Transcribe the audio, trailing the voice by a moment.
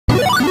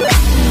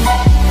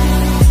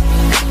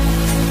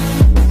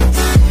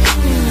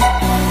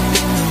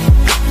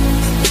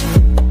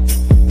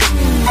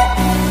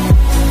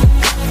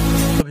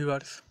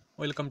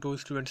Welcome to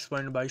students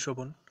point by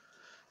Sovan.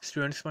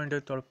 Students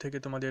পয়েন্টের তরফ থেকে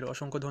তোমাদের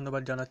অসংখ্য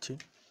ধন্যবাদ জানাচ্ছি।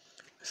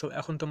 সো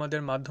এখন তোমাদের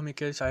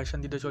মাধ্যমিকের সাজেশান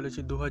দিতে চলেছি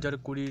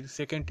 2020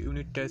 সেকেন্ড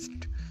ইউনিট টেস্ট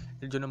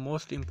এর জন্য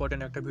মোস্ট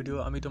ইম্পর্ট্যান্ট একটা ভিডিও।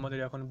 আমি তোমাদের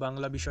এখন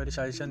বাংলা বিষয়ের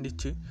সাজেশান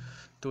দিচ্ছি।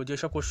 তো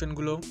যেসব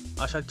কোশ্চেনগুলো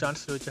আসার চান্স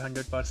রয়েছে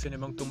 100%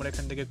 এবং তোমরা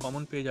এখান থেকে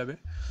কমন পেয়ে যাবে,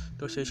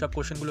 তো সেই সব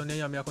কোশ্চেনগুলো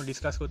নিয়েই আমি এখন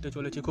ডিসকাস করতে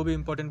চলেছি। খুবই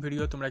ইম্পর্ট্যান্ট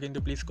ভিডিও, তোমরা কিন্তু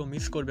প্লিজ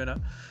মিস করবে না।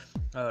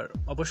 আর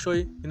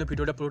অবশ্যই কিন্তু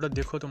ভিডিওটা পুরোটা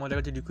দেখো। তোমাদের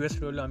কাছে রিকোয়েস্ট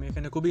রইলো, আমি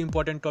এখানে খুবই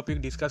ইম্পর্ট্যান্ট টপিক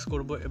ডিসকাস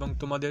করব এবং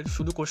তোমাদের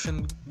শুধু কোশ্চেন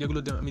যেগুলো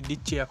আমি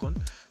দিচ্ছি এখন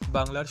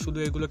বাংলার, শুধু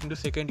এগুলো কিন্তু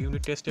সেকেন্ড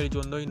ইউনিট টেস্টের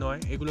জন্যই নয়,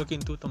 এগুলো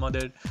কিন্তু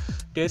তোমাদের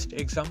টেস্ট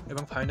এক্সাম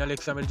এবং ফাইনাল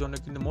এক্সামের জন্য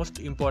কিন্তু মোস্ট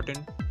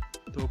ইম্পর্ট্যান্ট।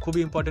 তো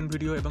খুবই ইম্পর্ট্যান্ট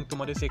ভিডিও এবং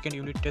তোমাদের সেকেন্ড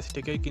ইউনিট টেস্ট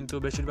থেকেই কিন্তু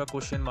বেশিরভাগ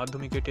কোশ্চেন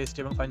মাধ্যমিকের টেস্ট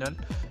এবং ফাইনাল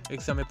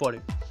এক্সামে পড়ে।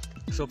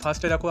 সো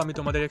ফার্স্টে দেখো, আমি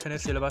তোমাদের এখানে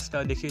সিলেবাসটা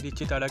দেখিয়ে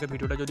দিচ্ছি। তার আগে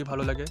ভিডিওটা যদি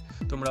ভালো লাগে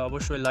তোমরা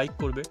অবশ্যই লাইক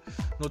করবে,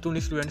 নতুন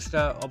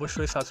স্টুডেন্টসরা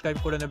অবশ্যই সাবস্ক্রাইব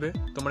করে নেবে।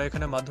 তোমরা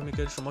এখানে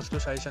মাধ্যমিকের সমস্ত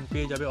সাজেশান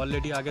পেয়ে যাবে।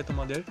 অলরেডি আগে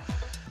তোমাদের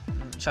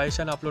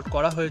সাজেশান আপলোড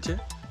করা হয়েছে।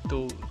 তো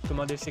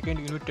তোমাদের সেকেন্ড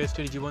ইউনিট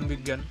টেস্টের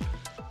জীবনবিজ্ঞান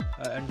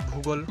অ্যান্ড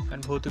ভূগোল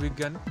অ্যান্ড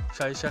ভৌতবিজ্ঞান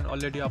সাজেশান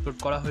অলরেডি আপলোড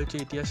করা হয়েছে,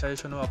 ইতিহাস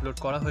সাজেশনও আপলোড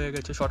করা হয়ে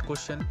গেছে শর্ট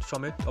কোশ্চেন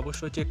সমেত।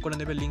 অবশ্যই চেক করে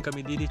নেবে, লিঙ্ক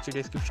আমি দিয়ে দিচ্ছি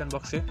ডেসক্রিপশন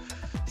বক্সে।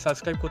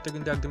 সাবস্ক্রাইব করতে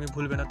কিন্তু একদমই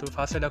ভুলবে না। তো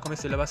ফার্স্টে দেখো, আমি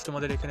সিলেবাস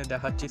তোমাদের এখানে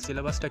দেখাচ্ছি।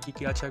 সিলেবাসটা কী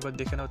কী আছে একবার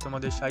দেখে নাও।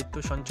 তোমাদের সাহিত্য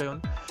সঞ্চয়ন,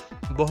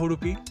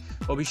 বহুরূপী,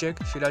 অভিষেক,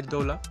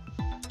 সিরাজদৌলা,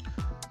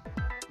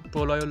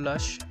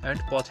 প্রলয়োল্লাস অ্যান্ড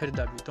পথের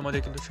দাবি। তোমাদের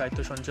কিন্তু সাহিত্য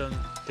সঞ্চয়ন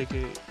থেকে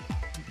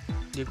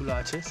যেগুলো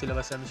আছে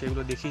সিলেবাসে আমি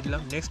সেগুলো দেখিয়ে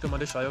দিলাম। নেক্সট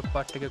তোমাদের সহায়ক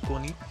পাঠ থেকে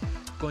কোনি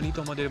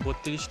তোমাদের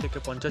 32 থেকে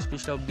 50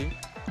 পৃষ্ঠা অবধি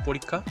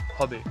পরীক্ষা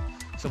হবে।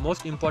 সো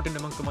মোস্ট ইম্পর্টেন্ট,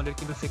 এবং তোমাদের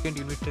কিন্তু সেকেন্ড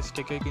ইউনিট টেস্ট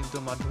থেকে কিন্তু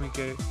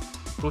মাধ্যমিকে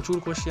প্রচুর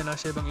কোশ্চেন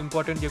আসে এবং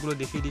ইম্পর্টেন্ট যেগুলো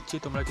দেখিয়ে দিচ্ছি।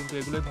 তোমরা কিন্তু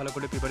এগুলোই ভালো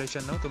করে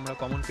প্রিপারেশন নাও, তোমরা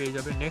কমন পেয়ে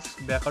যাবে। নেক্সট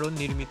ব্যাকরণ,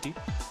 নির্মিতি,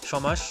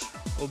 সমাস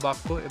ও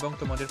বাক্য এবং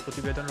তোমাদের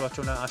প্রতিবেদন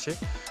রচনা আসে।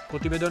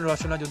 প্রতিবেদন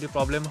রচনা যদি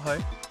প্রবলেম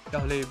হয়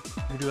তাহলে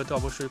ভিডিওতে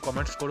অবশ্যই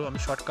কমেন্টস করো, আমি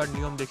শর্টকাট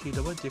নিয়ম দেখিয়ে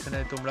দেবো, যেখানে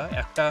তোমরা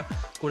একটা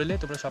করলে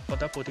তোমরা সব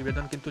কথা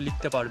প্রতিবেদন কিন্তু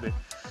লিখতে পারবে।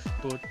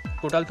 তো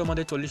টোটাল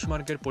তোমাদের 40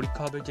 মার্কের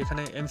পরীক্ষা হবে,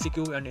 যেখানে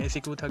এমসিকিউ অ্যান্ড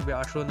এসিকিউ থাকবে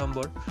 18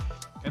 নম্বর।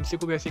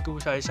 এমসিকিউ এসিকিউ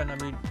সাজেশান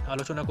আমি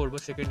আলোচনা করব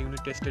সেকেন্ড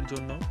ইউনিট টেস্টের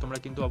জন্য, তোমরা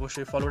কিন্তু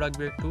অবশ্যই ফলো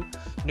রাখবে একটু।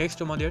 নেক্সট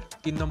তোমাদের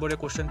 3 নম্বরের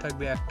কোশ্চেন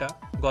থাকবে একটা,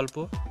 গল্প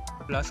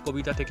প্লাস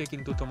কবিতা থেকে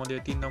কিন্তু তোমাদের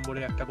 3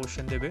 নম্বরের একটা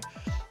কোশ্চেন দেবে।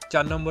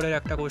 4 নম্বরের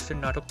একটা কোশ্চেন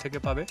নাটক থেকে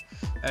পাবে,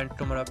 অ্যান্ড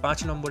তোমরা 5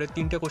 নম্বরের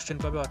 3টে কোশ্চেন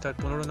পাবে, অর্থাৎ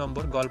 15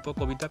 নম্বর গল্প,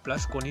 কবিতা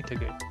প্লাস কোনি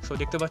থেকে। সো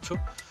দেখতে পাচ্ছ,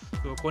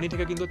 তো কোনি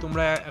থেকে কিন্তু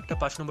তোমরা একটা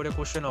 5 নম্বরের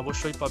কোশ্চেন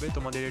অবশ্যই পাবে।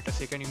 তোমাদের এটা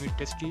second unit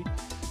টেস্টই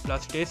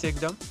plus test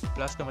exam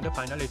plus তোমাদের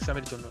ফাইনাল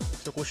এক্সামের জন্য।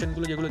 তো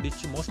কোশ্চেনগুলো যেগুলো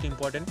দিচ্ছি মোস্ট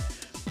ইম্পর্টেন্ট।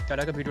 তার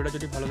আগে ভিডিওটা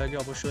যদি ভালো লাগে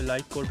অবশ্যই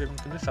লাইক করবে এবং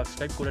তুমি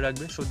সাবস্ক্রাইব করে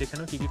রাখবে। সো দেখে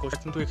নাও কী কী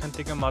কোশ্চেন কিন্তু এখান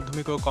থেকে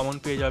মাধ্যমিকও কমন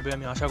পেয়ে যাবে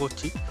আমি আশা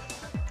করছি।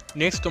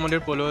 নেক্সট তোমাদের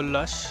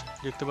প্রলয়োল্লাস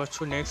দেখতে পাচ্ছ,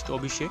 নেক্সট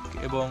অভিষেক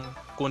এবং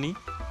কোনি,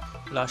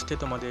 লাস্টে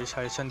তোমাদের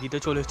সাজেশান দিতে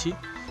চলেছি।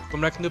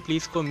 তোমরা কিন্তু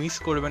প্লিজ মিস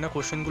করবে না,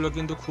 কোশ্চেনগুলো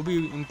কিন্তু খুবই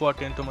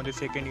ইম্পর্টেন্ট তোমাদের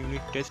সেকেন্ড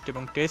ইউনিট টেস্ট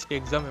এবং টেস্ট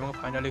এক্সাম এবং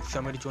ফাইনাল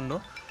এক্সামের জন্য।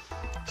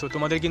 সো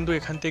তোমাদের কিন্তু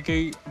এখান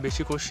থেকেই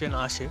বেশি কোশ্চেন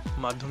আসে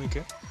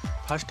মাধ্যমিকে।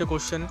 ফার্স্টে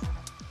কোশ্চেন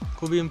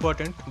খুবই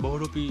ইম্পর্টেন্ট,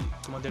 বহুরূপী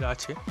তোমাদের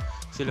আছে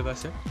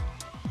সিলেবাসে।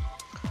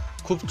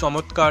 খুব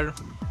চমৎকার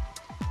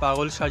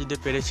পাগল সাজতে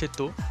পেরেছে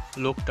তো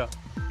লোকটা,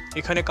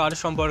 এখানে কার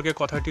সম্পর্কে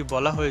কথাটি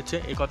বলা হয়েছে,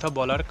 এ কথা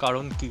বলার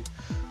কারণ কি?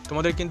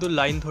 তোমাদের কিন্তু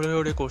লাইন ধরে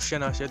ধরে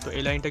কোশ্চেন আসে, তো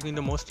এই লাইনটা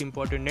কিন্তু মোস্ট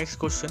ইম্পর্টেন্ট। নেক্সট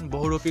কোশ্চেন,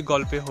 বহুরূপী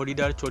গল্পে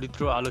হরিদার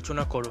চরিত্র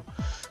আলোচনা করো।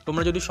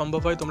 তোমরা যদি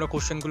সম্ভব হয় তোমরা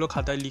কোশ্চেনগুলো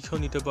খাতায় লিখেও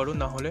নিতে পারো,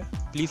 না হলে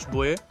প্লিজ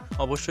বইয়ে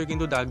অবশ্যই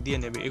কিন্তু দাগ দিয়ে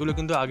নেবে। এগুলো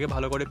কিন্তু আগে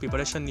ভালো করে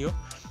প্রিপারেশন নিও।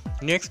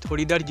 নেক্সট,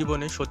 হরিদার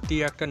জীবনে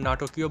সত্যিই একটা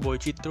নাটকীয়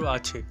বৈচিত্র্য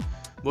আছে,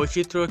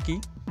 বৈচিত্র্য কি,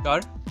 তার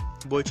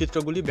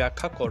বৈচিত্র্যগুলি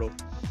ব্যাখ্যা করো।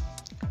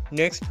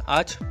 নেক্সট,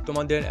 আজ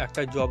তোমাদের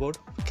একটা জবর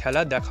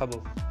খেলা দেখাবো,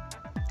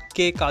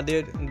 কে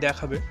কাদের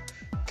দেখাবে,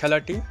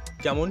 খেলাটি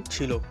কেমন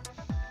ছিল?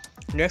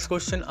 নেক্সট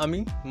কোশ্চেন, আমি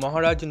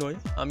মহারাজ নই,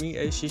 আমি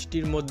এই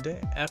সৃষ্টির মধ্যে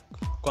এক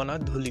কণা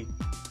ধুলি,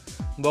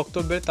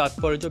 বক্তব্যের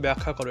তাৎপর্য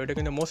ব্যাখ্যা করো। এটা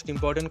কিন্তু মোস্ট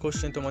ইম্পর্টেন্ট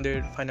কোশ্চেন তোমাদের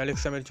ফাইনাল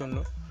এক্সামের জন্য।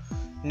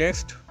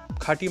 নেক্সট,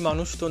 খাঁটি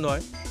মানুষ তো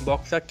নয়,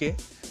 বক্তাকে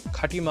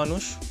খাঁটি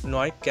মানুষ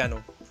নয় কেন?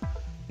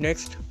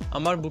 নেক্সট,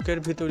 আমার বুকের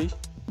ভিতরই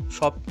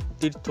সব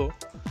তীর্থ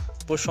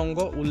প্রসঙ্গ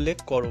উল্লেখ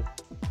করো।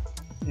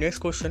 নেক্সট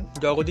কোশ্চেন,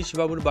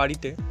 জগদীশবাবুর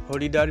বাড়িতে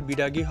হরিদার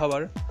বিরাগী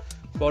হওয়ার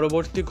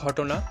পরবর্তী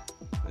ঘটনা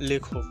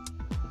লেখো।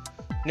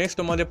 নেক্সট,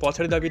 তোমাদের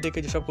পথের দাবি থেকে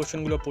যেসব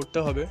কোশ্চেনগুলো পড়তে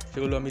হবে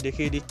সেগুলো আমি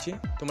দেখিয়ে দিচ্ছি।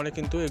 তোমরা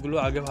কিন্তু এগুলো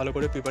আগে ভালো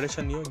করে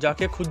প্রিপারেশান নিও।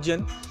 যাকে খুঁজছেন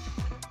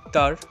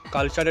তার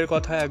কালচারের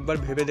কথা একবার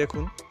ভেবে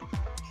দেখুন,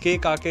 কে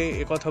কাকে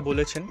একথা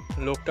বলেছেন,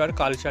 লোকটার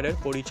কালচারের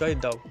পরিচয়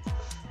দাও।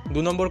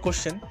 2 নম্বর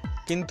কোশ্চেন,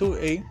 কিন্তু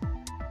এই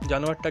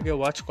জানোয়ারটাকে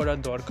ওয়াচ করার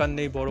দরকার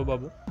নেই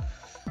বড়বাবু,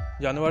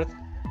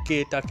 জানোয়ারকে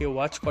তাকে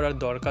ওয়াচ করার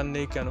দরকার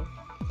নেই কেন?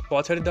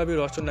 পথের দাবি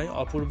রচনায়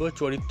অপূর্ব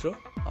চরিত্র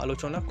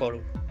আলোচনা করো।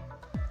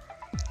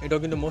 এটাও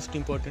কিন্তু মোস্ট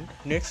ইম্পর্টেন্ট।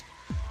 নেক্সট,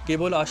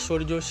 কেবল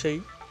আশ্চর্য সেই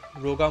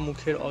রোগা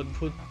মুখের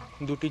অদ্ভুত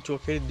দুটি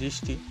চোখের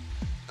দৃষ্টি,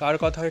 কার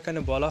কথা এখানে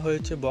বলা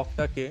হয়েছে,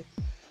 বক্তাকে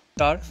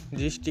তার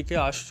দৃষ্টিকে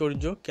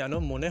আশ্চর্য কেন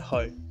মনে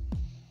হয়?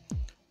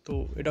 তো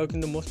এটাও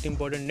কিন্তু মোস্ট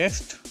ইম্পর্টেন্ট।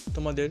 নেক্সট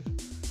তোমাদের,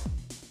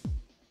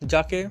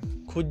 যাকে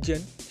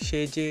খুঁজছেন সে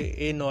যে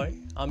এ নয়,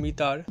 আমি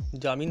তার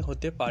জামিন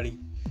হতে পারি,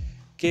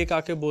 কে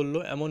কাকে বলল,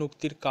 এমন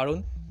উক্তির কারণ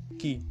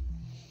কি?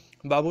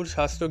 বাবুর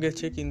স্বাস্থ্য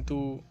গেছে কিন্তু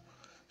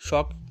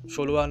শখ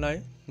 16 আনায়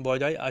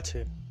বজায় আছে,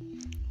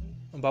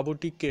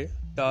 বাবুটিকে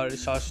তার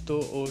স্বাস্থ্য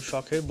ও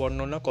শখের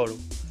বর্ণনা করো।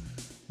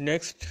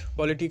 নেক্সট,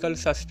 পলিটিক্যাল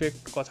সাসপেক্ট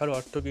কথার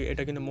অর্থ কী?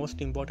 এটা কিন্তু মোস্ট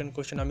ইম্পর্ট্যান্ট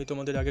কোশ্চেন। আমি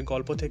তোমাদের আগে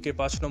গল্প থেকে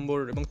 5 নম্বর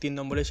এবং 3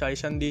 নম্বরের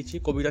সাজেশান দিয়েছি,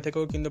 কবিতা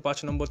থেকেও কিন্তু 5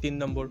 নম্বর 3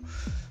 নম্বর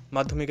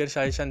মাধ্যমিকের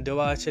সাজেশান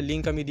দেওয়া আছে,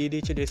 লিঙ্ক আমি দিয়ে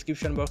দিয়েছি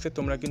ডেসক্রিপশন বক্সে,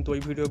 তোমরা কিন্তু ওই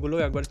ভিডিওগুলো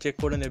একবার চেক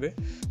করে নেবে।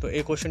 তো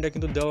এই কোশ্চেনটা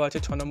কিন্তু দেওয়া আছে,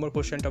 6 নম্বর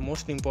কোশ্চেনটা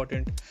মোস্ট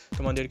ইম্পর্ট্যান্ট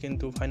তোমাদের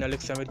কিন্তু ফাইনাল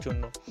এক্সামের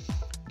জন্য।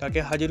 তাকে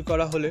হাজির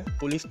করা হলে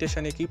পুলিশ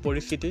স্টেশনে কী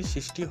পরিস্থিতির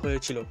সৃষ্টি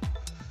হয়েছিল?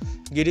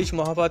 গিরিশ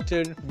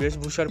মহাপাত্রের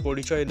বেশভূষার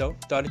পরিচয় দাও,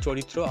 তার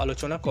চরিত্র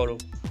আলোচনা করো।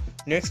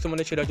 নেক্সট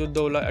তোমাদের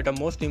সিরাজউদ্দৌলা, এটা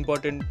মোস্ট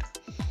ইম্পর্টেন্ট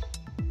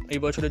এই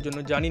বছরের জন্য।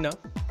 জানি না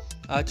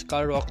আজ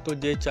কার রক্ত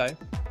যে চায়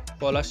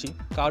পলাশি,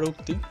 কার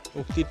উক্তি,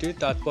 উক্তিটির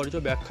তাৎপর্য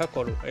ব্যাখ্যা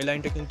করো। এই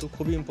লাইনটা কিন্তু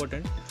খুবই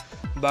ইম্পর্টেন্ট।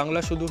 বাংলা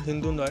শুধু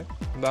হিন্দু নয়,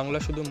 বাংলা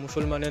শুধু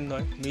মুসলমানের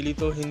নয়,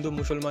 মিলিত হিন্দু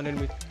মুসলমানের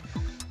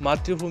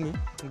মাতৃভূমি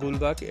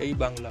গুলবাগ এই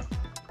বাংলা।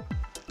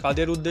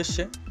 কাদের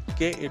উদ্দেশ্যে,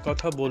 কে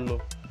একথা বলল,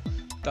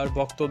 তার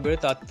বক্তব্যের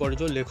তাৎপর্য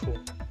লেখো।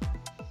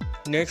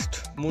 নেক্সট,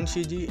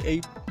 মুন্সিজি এই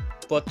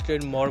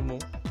পত্রের মর্ম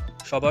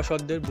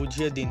সভাসদদের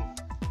বুঝিয়ে দিন,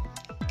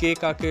 কে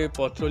কাকে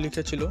পত্র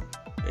লিখেছিল,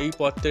 এই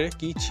পত্রে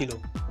কি ছিল?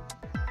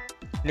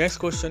 নেক্সট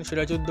কোশ্চেন,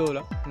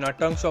 সিরাজউদ্দৌলা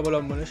নাট্যাংশ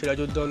অবলম্বনে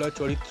সিরাজউদ্দৌলার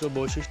চরিত্র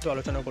বৈশিষ্ট্য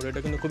আলোচনা করো।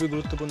 এটা কিন্তু খুবই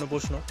গুরুত্বপূর্ণ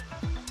প্রশ্ন,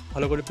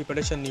 ভালো করে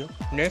প্রিপারেশন নিও।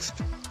 নেক্সট,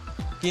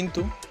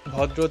 কিন্তু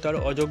ভদ্রতার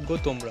অযোগ্য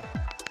তোমরা,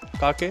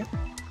 কাকে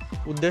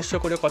উদ্দেশ্য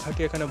করে কথাটি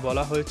এখানে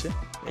বলা হয়েছে,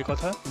 এ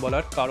কথা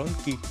বলার কারণ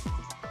কি?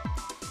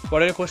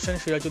 পরের কোশ্চেন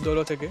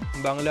সিরাজউদ্দৌলা থেকে,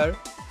 বাংলার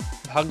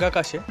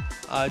ভাগ্যাকাশে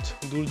আজ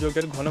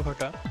দুর্যোগের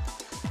ঘনঘটা,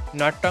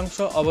 নাট্যাংশ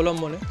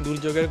অবলম্বনে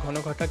দুর্যোগের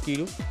ঘনঘটা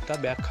কীরূপ তা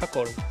ব্যাখ্যা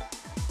করো।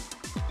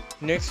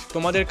 নেক্সট,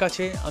 তোমাদের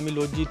কাছে আমি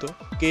লজ্জিত,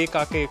 কে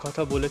কাকে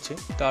একথা বলেছে,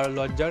 তার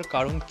লজ্জার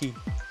কারণ কি?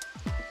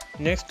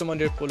 নেক্সট,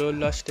 তোমাদের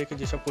প্রলয়োল্লাস থেকে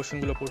যেসব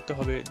কোশ্চেনগুলো পড়তে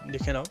হবে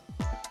দেখে নাও।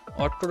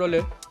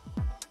 অট্টরোলের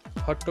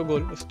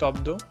হট্টগোল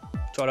স্তব্ধ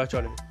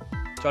চরাচরে,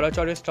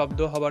 চরাচরে স্তব্ধ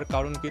হবার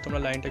কারণ কি?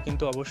 তোমরা লাইনটা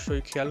কিন্তু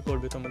অবশ্যই খেয়াল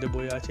করবে, তোমাদের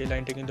বইয়ে আছে এই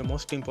লাইনটা কিন্তু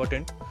মোস্ট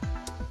ইম্পর্টেন্ট।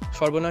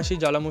 সর্বনাশী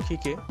জ্বালামুখী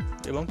কে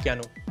এবং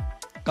কেন?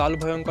 কাল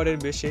ভয়ঙ্করের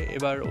বেশে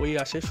এবার ওই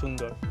আসে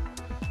সুন্দর,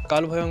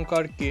 কাল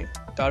ভয়ঙ্কর কে,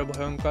 তার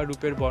ভয়ঙ্কর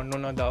রূপের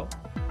বর্ণনা দাও,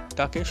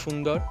 তাকে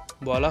সুন্দর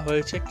বলা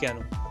হয়েছে কেন?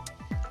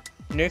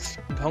 নেক্সট,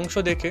 ধ্বংস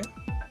দেখে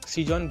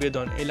সৃজন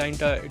বেদন, এই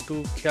লাইনটা একটু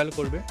খেয়াল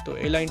করবে। তো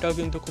এই লাইনটাও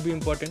কিন্তু খুবই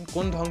ইম্পর্টেন্ট,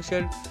 কোন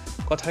ধ্বংসের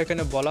কথা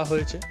এখানে বলা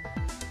হয়েছে?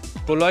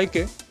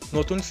 প্রলয়কে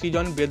নতুন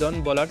সৃজন বেদন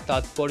বলার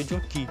তাৎপর্য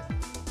কি?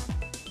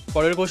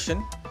 পরের কোশ্চেন,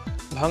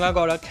 ভাঙা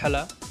গড়া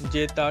খেলা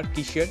যে তার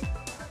কিসের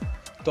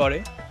তরে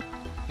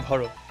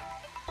ভরো,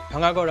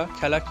 ভাঙা গড়া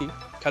খেলা কি,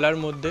 খেলার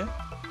মধ্যে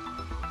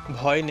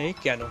ভয় নেই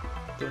কেন?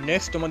 তো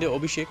নেক্সট তোমাদের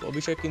অভিষেক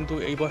কিন্তু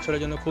এই বছরের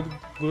জন্য খুব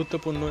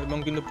গুরুত্বপূর্ণ এবং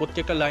কিন্তু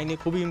প্রত্যেকটা লাইনে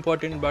খুবই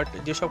ইম্পর্টেন্ট, বাট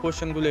যেসব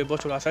কোশ্চেনগুলো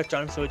এবছর আসার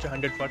চান্স রয়েছে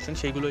 100%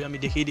 সেইগুলোই আমি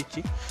দেখিয়ে দিচ্ছি।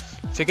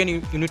 সেকেন্ড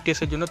ইউনিট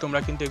টেস্টের জন্য তোমরা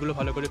কিন্তু এগুলো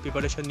ভালো করে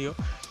প্রিপারেশন নিও।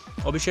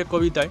 অভিষেক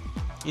কবিতায়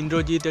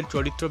ইন্দ্রজিতের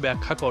চরিত্র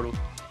ব্যাখ্যা করো,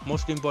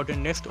 মোস্ট ইম্পর্টেন্ট।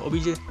 নেক্সট,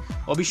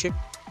 অভিষেক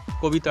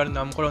কবিতার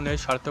নামকরণের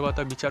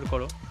সার্থকতা বিচার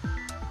করো।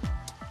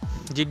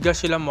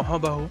 জিজ্ঞাসিলাম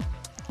মহাবাহু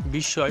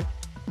বিস্ময়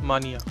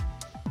মানিয়া,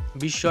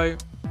 বিস্ময়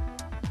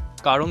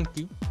কারণ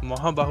কি,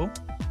 মহাবাহু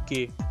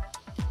কে?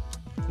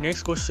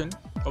 নেক্সট কোশ্চেন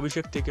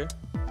অভিষেক থেকে,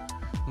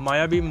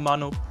 মায়াবী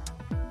মানব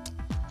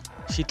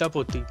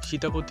সীতাপতি,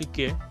 সীতাপতি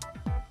কে,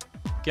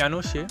 কেন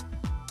সে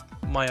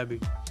মায়াবী?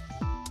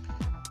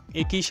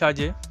 একই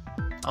সাজে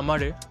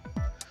আমারে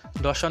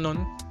দশানন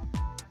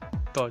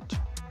তজ,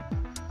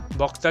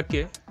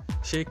 বক্তাকে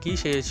সে কি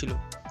সেজেছিল?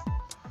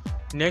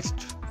 নেক্সট,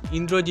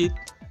 ইন্দ্রজিৎ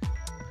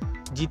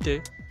জিতে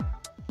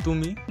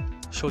তুমি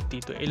সত্যি,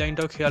 তো এই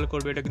লাইনটাও খেয়াল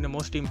করবে, এটা কিন্তু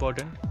মোস্ট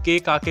ইম্পর্টেন্ট। কে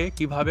কাকে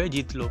কিভাবে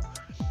জিতলো?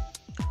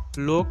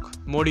 লোক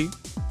মরি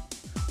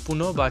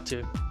পুনঃ বাঁচে,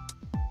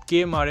 কে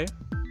মরে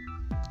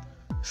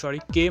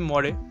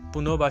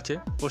পুনঃ বাঁচে,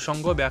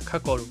 প্রসঙ্গ ব্যাখ্যা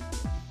করো।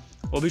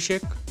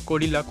 অভিষেক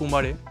করিলা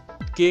কুমারে,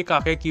 কে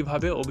কাকে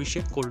কিভাবে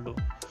অভিষেক করলো?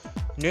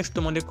 নেক্সট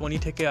তোমাদের কনি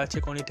থেকে আছে,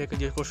 কনি থেকে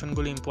যে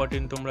কোশ্চেনগুলো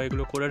ইম্পর্টেন্ট তোমরা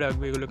এগুলো করে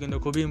রাখবে, এগুলো কিন্তু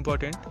খুবই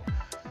ইম্পর্টেন্ট।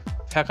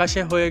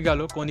 ফ্যাকাশে হয়ে গেল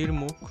কনির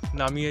মুখ,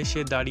 নামিয়ে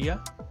সে দাঁড়িয়া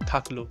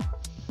থাকলো,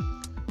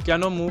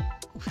 কেন মুখ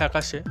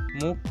ফ্যাকাশে,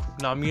 মুখ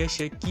নামিয়ে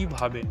সে কী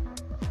ভাবে?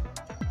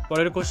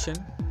 পরের কোশ্চেন,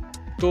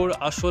 তোর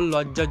আসল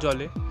লজ্জা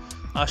জলে,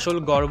 আসল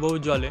গর্বও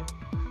জলে,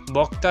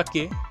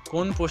 বক্তাকে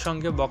কোন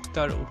প্রসঙ্গে,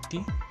 বক্তার উক্তি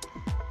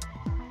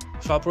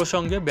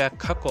সপ্রসঙ্গে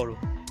ব্যাখ্যা করো।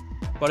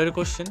 পরের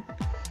কোশ্চেন,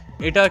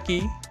 এটা কি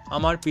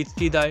আমার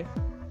পিতৃদায়,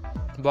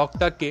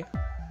 বক্তাকে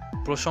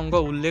প্রসঙ্গ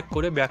উল্লেখ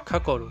করে ব্যাখ্যা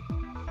করো।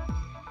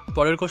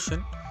 পরের কোশ্চেন,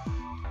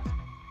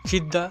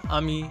 খিদ্দা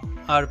আমি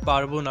আর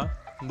পারবো না,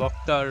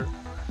 বক্তার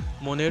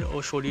মনের ও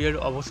শরীরের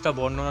অবস্থা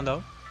বর্ণনা দাও,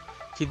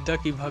 খিদ্দা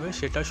কীভাবে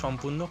সেটা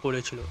সম্পূর্ণ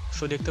করেছিল।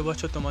 সো দেখতে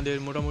পাচ্ছ তোমাদের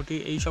মোটামুটি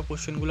এই সব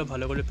কোশ্চেনগুলো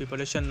ভালো করে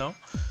প্রিপারেশন নাও,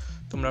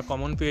 তোমরা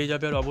কমন পেয়ে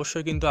যাবে। আর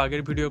অবশ্যই কিন্তু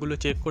আগের ভিডিওগুলো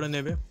চেক করে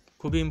নেবে,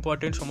 খুবই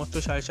ইম্পর্টেন্ট। সমস্ত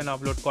সাজেশন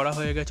আপলোড করা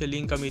হয়ে গেছে,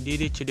 লিঙ্ক আমি দিয়ে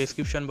দিচ্ছি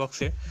ডেসক্রিপশন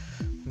বক্সে।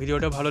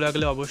 ভিডিওটা ভালো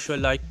লাগলে অবশ্যই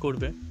লাইক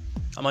করবে।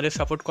 আমাদের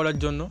সাপোর্ট করার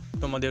জন্য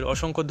তোমাদের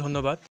অসংখ্য ধন্যবাদ।